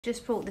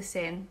Just brought this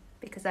in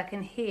because I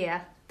can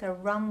hear the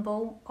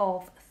rumble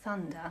of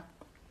thunder.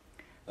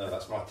 No,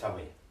 that's my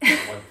tummy. I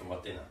went for my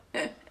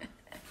dinner.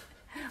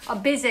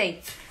 I'm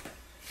busy.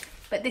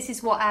 But this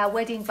is what our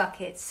wedding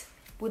buckets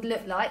would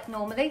look like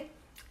normally.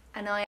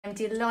 And I am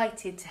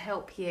delighted to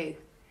help you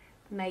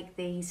make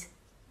these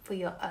for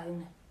your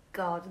own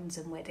gardens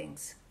and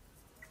weddings.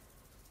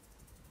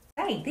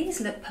 Hey,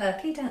 these look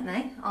perky, don't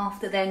they?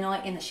 After their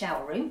night in the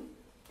shower room.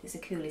 It's the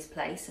coolest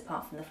place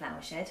apart from the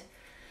flower shed.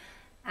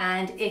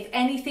 And if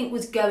anything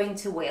was going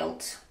to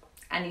wilt,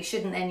 and you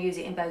shouldn't then use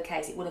it in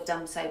bouquets, it would have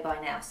done so by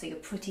now. So you're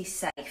pretty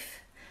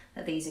safe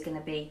that these are going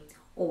to be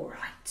all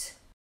right.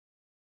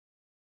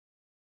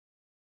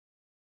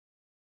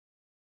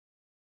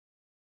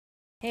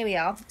 Here we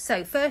are.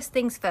 So first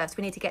things first,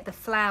 we need to get the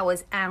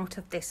flowers out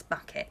of this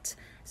bucket.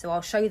 So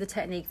I'll show you the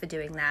technique for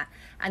doing that.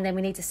 And then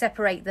we need to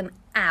separate them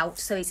out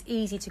so it's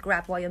easy to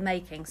grab while you're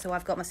making. So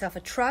I've got myself a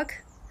trug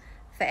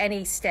for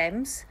any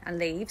stems and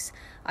leaves.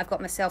 I've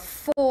got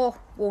myself 4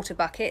 water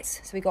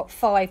buckets. So we've got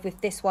 5 with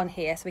this one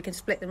here, so we can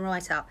split them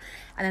right up.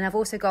 And then I've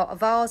also got a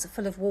vase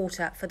full of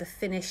water for the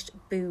finished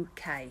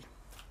bouquet.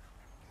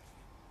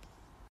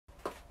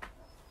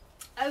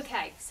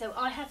 Okay, so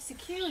I have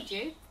secured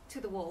you to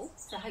the wall,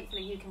 so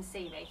hopefully you can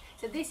see me.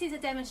 So this is a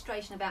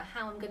demonstration about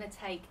how I'm going to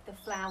take the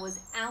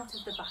flowers out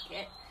of the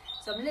bucket.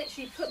 So I'm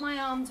literally put my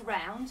arms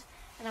around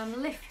and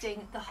I'm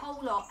lifting the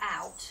whole lot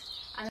out,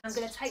 and I'm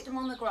going to take them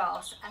on the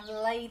grass and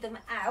lay them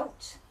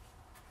out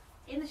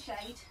in the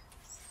shade,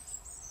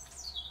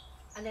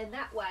 and then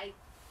that way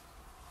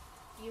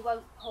you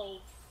won't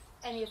pull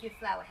any of your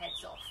flower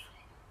heads off.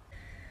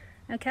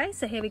 Okay,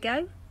 so here we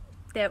go.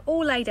 They're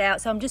all laid out,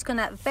 so I'm just going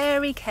to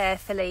very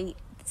carefully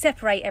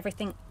separate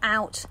everything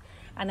out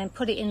and then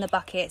put it in the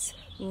bucket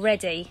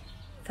ready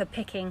for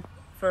picking,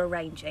 for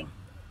arranging.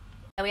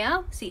 There we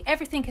are. See,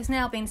 everything has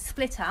now been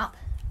split up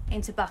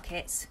into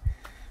buckets,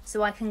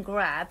 so I can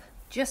grab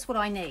just what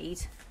I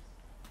need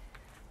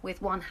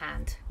with one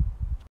hand.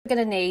 We're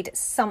going to need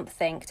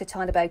something to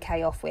tie the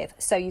bouquet off with,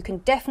 so you can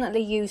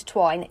definitely use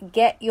twine.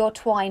 Get your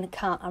twine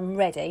cut and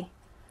ready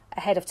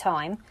ahead of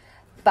time,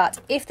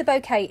 but if the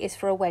bouquet is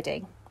for a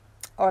wedding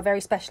or a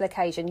very special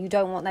occasion, you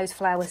don't want those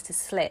flowers to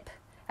slip,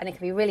 and it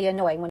can be really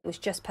annoying when it was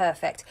just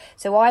perfect.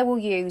 So I will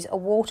use a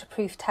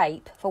waterproof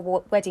tape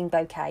for wedding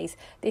bouquets.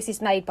 This is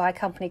made by a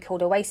company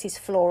called Oasis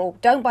Floral.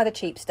 Don't buy the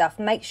cheap stuff.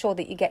 Make sure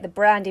that you get the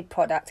branded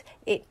product.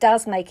 It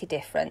does make a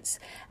difference,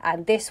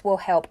 and this will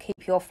help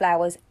keep your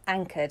flowers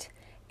anchored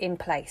in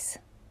place.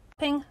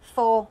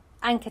 For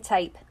anchor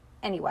tape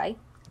anyway,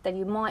 then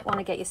you might want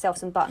to get yourself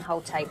some buttonhole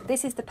tape.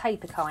 This is the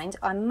paper kind.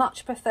 I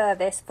much prefer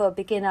this for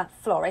beginner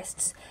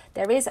florists.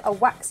 There is a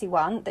waxy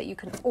one that you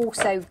can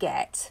also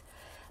get,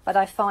 but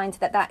I find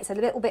that that is a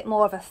little bit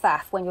more of a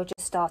faff when you're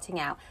just starting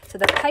out. So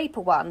the paper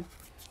one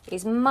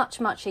is much,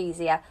 much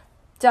easier.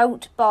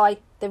 Don't buy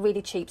the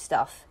really cheap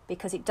stuff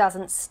because it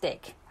doesn't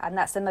stick, and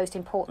that's the most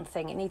important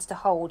thing. It needs to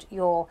hold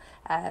your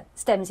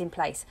stems in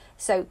place.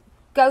 So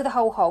go the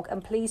whole hog,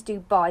 and please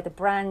do buy the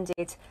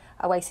branded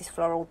Oasis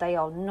Floral. They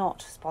are not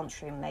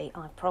sponsoring me,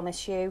 I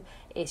promise you.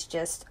 It's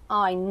just,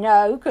 I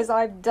know because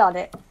I've done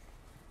it. What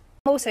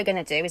I'm also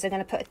going to do is I'm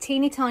going to put a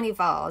teeny tiny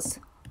vase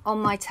on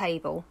my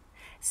table,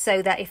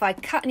 so that if I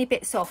cut any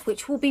bits off,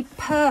 which will be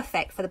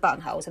perfect for the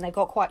buttonholes, and they've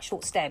got quite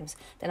short stems,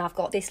 then I've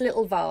got this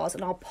little vase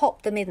and I'll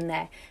pop them in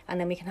there, and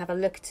then we can have a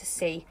look to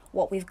see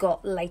what we've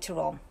got later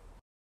on.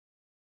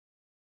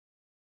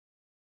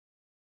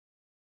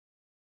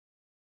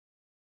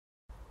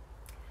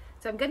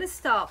 So I'm going to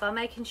start by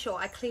making sure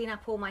I clean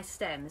up all my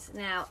stems.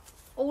 Now,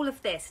 all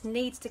of this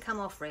needs to come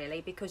off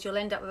really, because you'll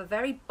end up with a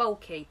very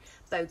bulky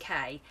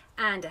bouquet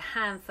and a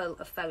handful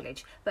of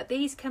foliage. But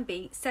these can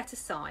be set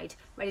aside,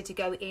 ready to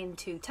go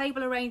into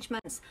table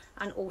arrangements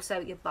and also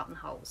your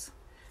buttonholes.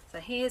 So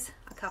here's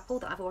a couple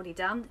that I've already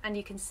done, and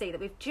you can see that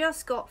we've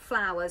just got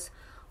flowers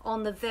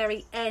on the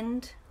very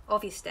end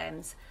of your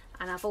stems,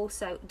 and I've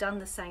also done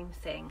the same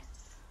thing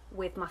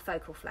with my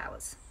focal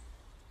flowers.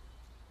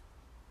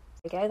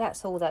 There we go,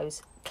 that's all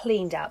those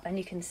cleaned up, and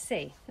you can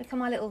see, look at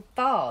my little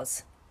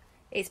vase.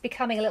 It's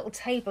becoming a little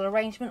table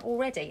arrangement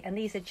already, and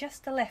these are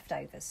just the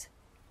leftovers.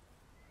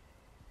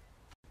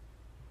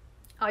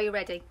 Are you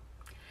ready?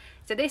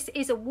 So this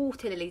is a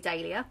water lily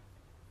dahlia.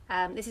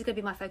 This is going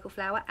to be my focal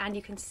flower, and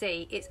you can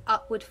see it's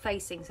upward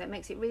facing, so it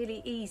makes it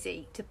really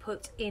easy to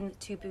put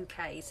into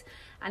bouquets.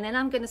 And then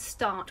I'm going to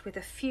start with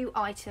a few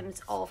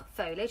items of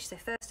foliage. So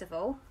first of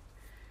all,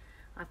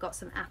 I've got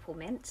some apple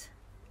mint,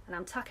 and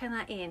I'm tucking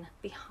that in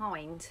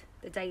behind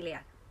the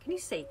dahlia. Can you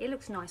see? It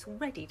looks nice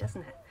already,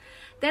 doesn't it?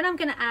 Then I'm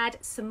going to add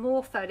some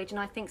more foliage, and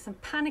I think some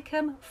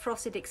Panicum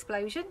Frosted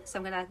Explosion. So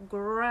I'm going to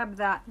grab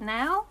that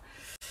now.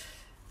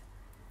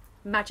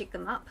 Magic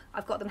them up.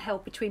 I've got them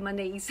held between my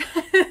knees.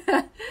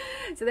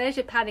 So there's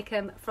your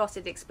Panicum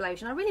Frosted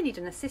Explosion. I really need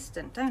an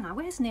assistant, don't I?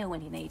 Where's Neil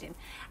when you need him?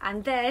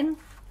 And then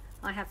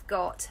I have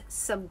got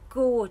some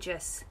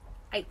gorgeous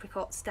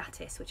Apricot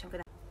Statice, which I'm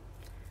going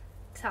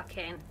to tuck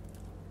in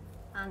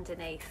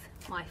underneath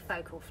my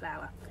focal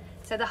flower.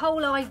 So the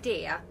whole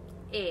idea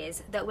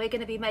is that we're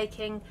going to be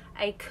making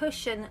a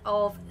cushion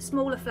of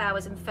smaller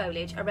flowers and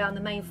foliage around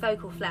the main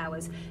focal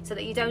flowers, so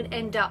that you don't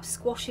end up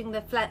squashing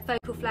the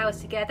focal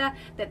flowers together,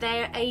 that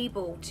they're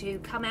able to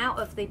come out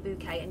of the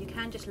bouquet, and you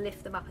can just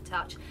lift them up a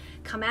touch,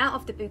 come out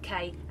of the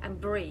bouquet and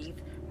breathe.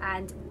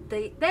 And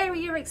they're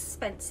your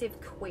expensive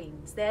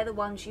queens. They're the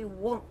ones you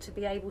want to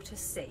be able to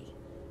see.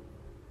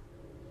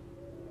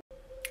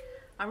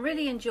 I'm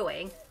really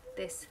enjoying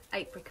this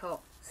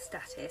apricot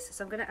Statice,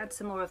 so I'm going to add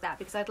some more of that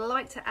because I'd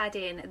like to add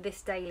in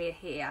this dahlia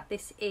here.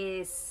 This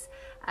is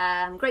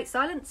Great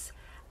Silence.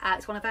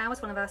 It's one of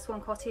our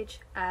Swan Cottage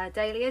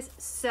dahlias,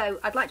 so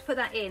I'd like to put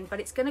that in, but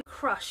it's going to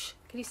crush.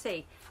 Can you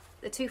see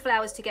the two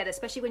flowers together?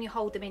 Especially when you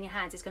hold them in your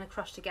hands, it's going to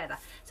crush together.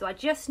 So I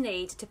just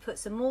need to put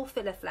some more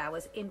filler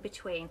flowers in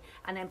between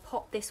and then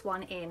pop this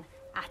one in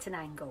at an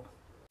angle.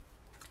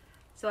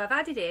 So I've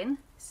added in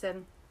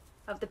some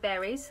of the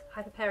berries,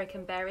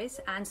 Hypericum berries,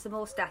 and some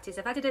more Statice.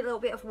 I've added a little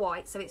bit of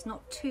white so it's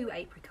not too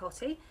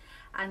apricot-y,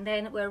 and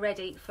then we're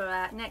ready for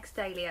our next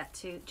dahlia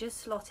to just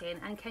slot in.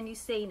 And can you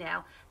see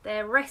now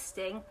they're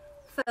resting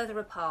further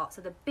apart,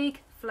 so the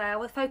big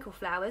focal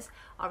flowers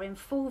are in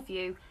full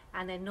view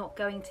and they're not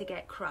going to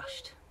get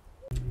crushed.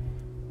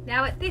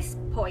 Now at this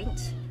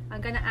point I'm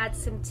going to add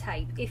some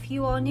tape. If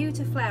you are new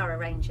to flower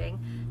arranging,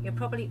 you're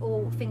probably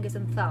all fingers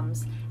and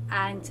thumbs,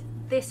 and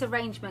this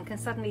arrangement can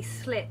suddenly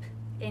slip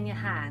in your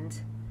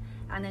hand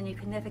and then you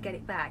can never get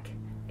it back.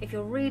 If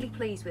you're really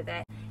pleased with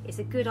it, it's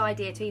a good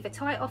idea to either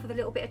tie it off with a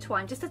little bit of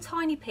twine, just a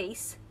tiny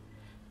piece,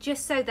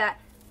 just so that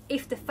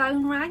if the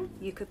phone rang,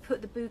 you could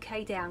put the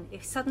bouquet down.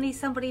 If suddenly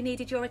somebody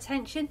needed your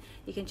attention,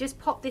 you can just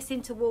pop this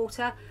into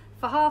water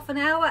for half an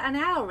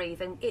hour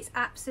even. It's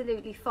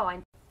absolutely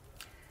fine.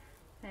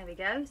 There we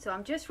go. So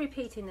I'm just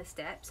repeating the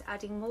steps,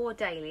 adding more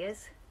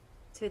dahlias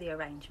to the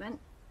arrangement.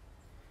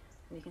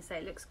 And you can say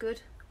it looks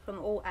good from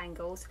all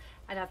angles,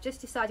 and I've just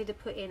decided to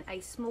put in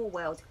a small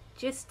weld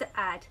just to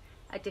add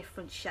a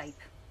different shape.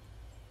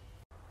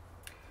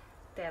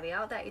 There we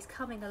are, that is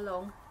coming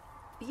along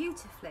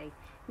beautifully.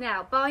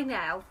 Now by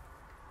now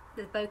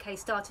the bouquet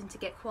is starting to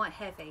get quite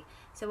heavy,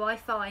 so I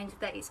find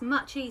that it's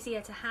much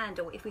easier to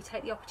handle if we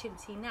take the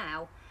opportunity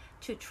now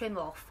to trim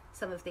off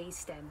some of these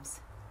stems.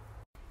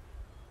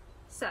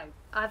 So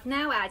I've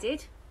now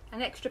added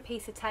an extra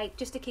piece of tape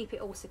just to keep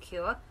it all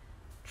secure,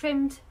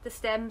 trimmed the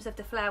stems of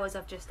the flowers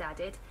I've just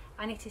added,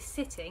 and it is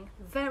sitting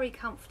very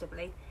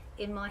comfortably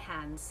in my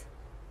hands.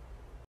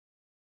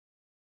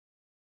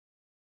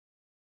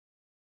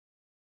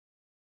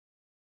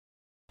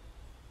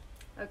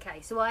 Okay,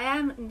 so I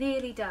am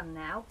nearly done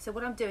now. So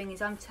what I'm doing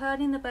is I'm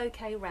turning the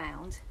bouquet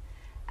round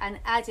and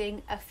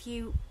adding a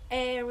few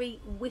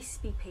airy,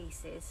 wispy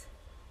pieces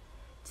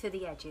to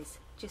the edges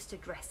just to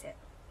dress it.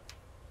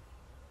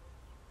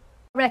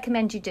 I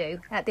recommend you do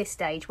at this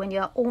stage when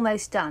you're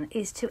almost done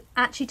is to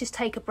actually just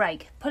take a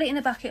break, put it in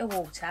a bucket of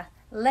water,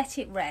 let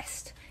it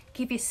rest,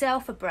 give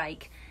yourself a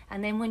break,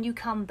 and then when you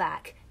come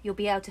back you'll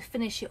be able to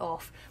finish it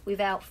off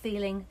without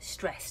feeling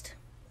stressed.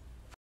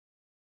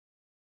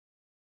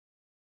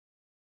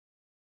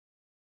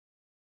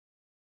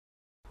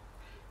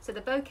 So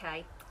the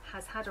bouquet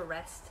has had a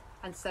rest,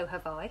 and so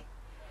have I,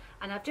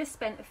 and I've just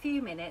spent a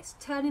few minutes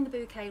turning the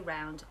bouquet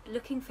round,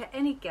 looking for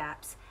any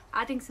gaps,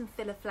 adding some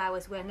filler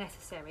flowers where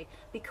necessary,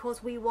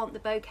 because we want the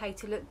bouquet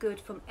to look good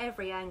from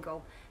every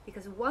angle.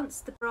 Because once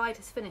the bride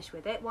has finished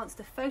with it, once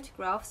the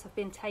photographs have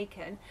been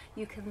taken,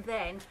 you can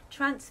then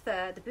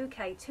transfer the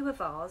bouquet to a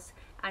vase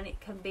and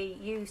it can be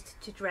used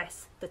to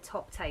dress the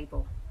top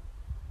table.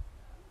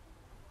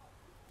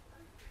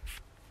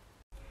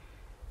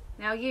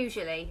 Now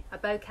usually a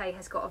bouquet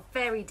has got a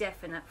very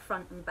definite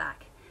front and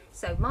back.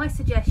 So my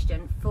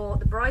suggestion for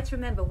the bride to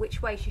remember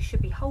which way she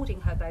should be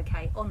holding her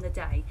bouquet on the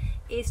day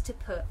is to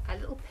put a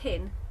little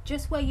pin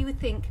just where you would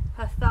think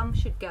her thumb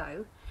should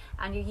go,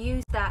 and you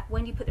use that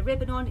when you put the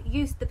ribbon on,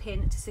 use the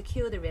pin to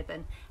secure the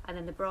ribbon, and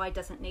then the bride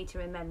doesn't need to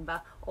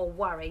remember or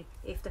worry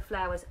if the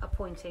flowers are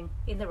pointing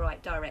in the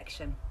right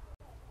direction.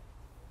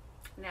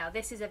 Now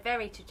this is a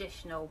very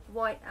traditional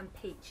white and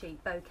peachy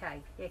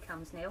bouquet. Here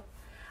comes Neil.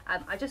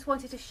 I just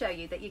wanted to show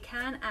you that you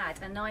can add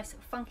a nice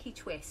funky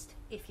twist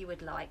if you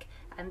would like,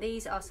 and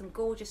these are some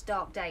gorgeous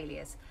dark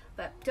dahlias,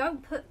 but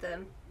don't put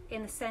them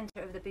in the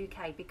centre of the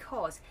bouquet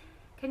because,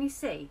 can you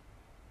see,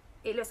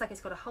 it looks like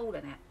it's got a hole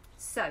in it.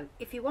 So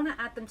if you want to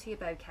add them to your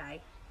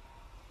bouquet,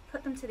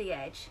 put them to the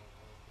edge,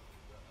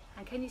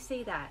 and can you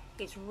see that?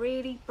 It's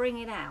really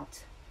bringing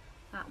out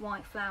that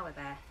white flower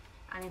there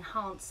and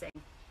enhancing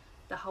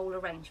the whole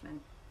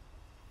arrangement.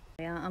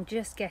 I'm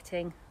just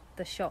getting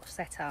the shot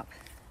set up.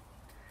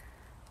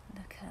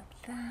 Look at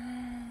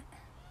that.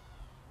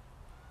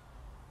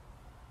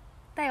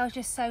 They are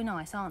just so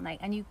nice, aren't they?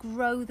 And you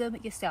grow them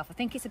yourself. I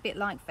think it's a bit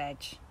like veg.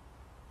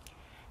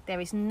 There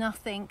is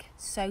nothing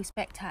so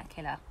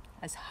spectacular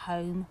as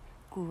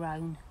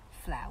homegrown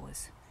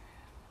flowers.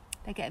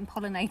 They're getting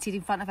pollinated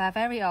in front of our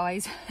very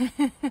eyes.